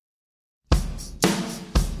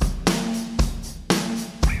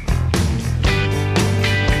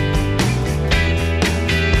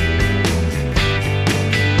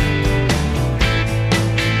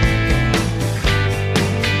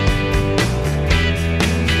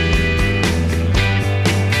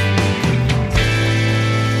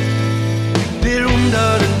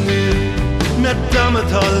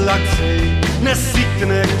Mörkerdammet har lagt sig när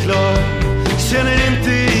sikten är klar. Känner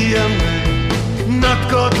inte igen mig.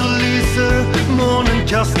 Nattgator lyser, månen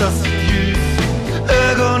kastar sitt ljus.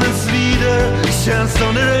 Ögonen svider, känns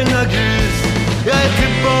som det regnar grus. Jag är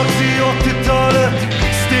tillbaks i 80-talet,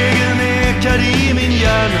 stegen ekar i min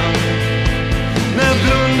hjärna. När jag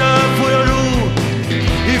blundar får jag ro,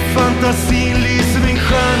 i fantasin lyser min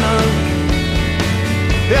stjärna.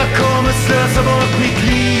 Jag kommer slösa bort mitt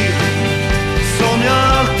liv, som jag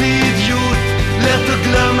alltid gjort. Lätt att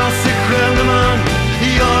glömma sig själv när man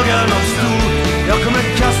jagar något stort. Jag kommer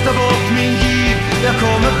kasta bort min giv, jag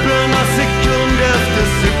kommer bränna sekund efter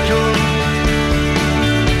sekund.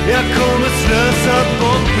 Jag kommer slösa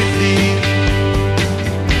bort mitt liv.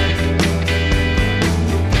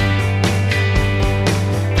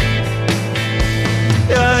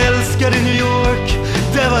 Jag älskade New York,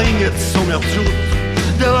 det var inget som jag trott.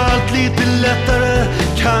 Det var allt lite lättare,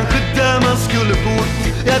 kanske där man skulle bort.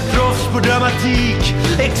 Jag är proffs på dramatik,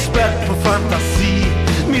 expert på fantasi.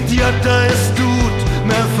 Mitt hjärta är stort,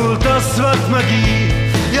 men fullt av svart magi.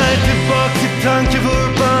 Jag är tillbaka i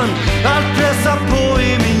tankevurpan, allt pressar på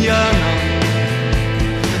i min hjärna.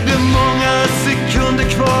 Det är många sekunder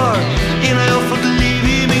kvar innan jag fått liv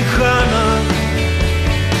i min stjärna.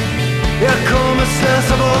 Jag kommer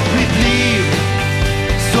slösa bort mitt liv,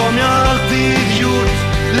 som jag alltid gjort.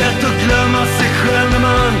 Lätt att glömma sig själv när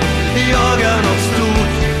man jagar något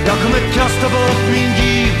stort. Jag kommer kasta bort min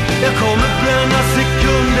giv, jag kommer bränna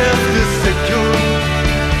sekund efter sekund.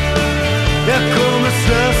 Jag kommer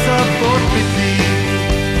slösa bort mitt liv.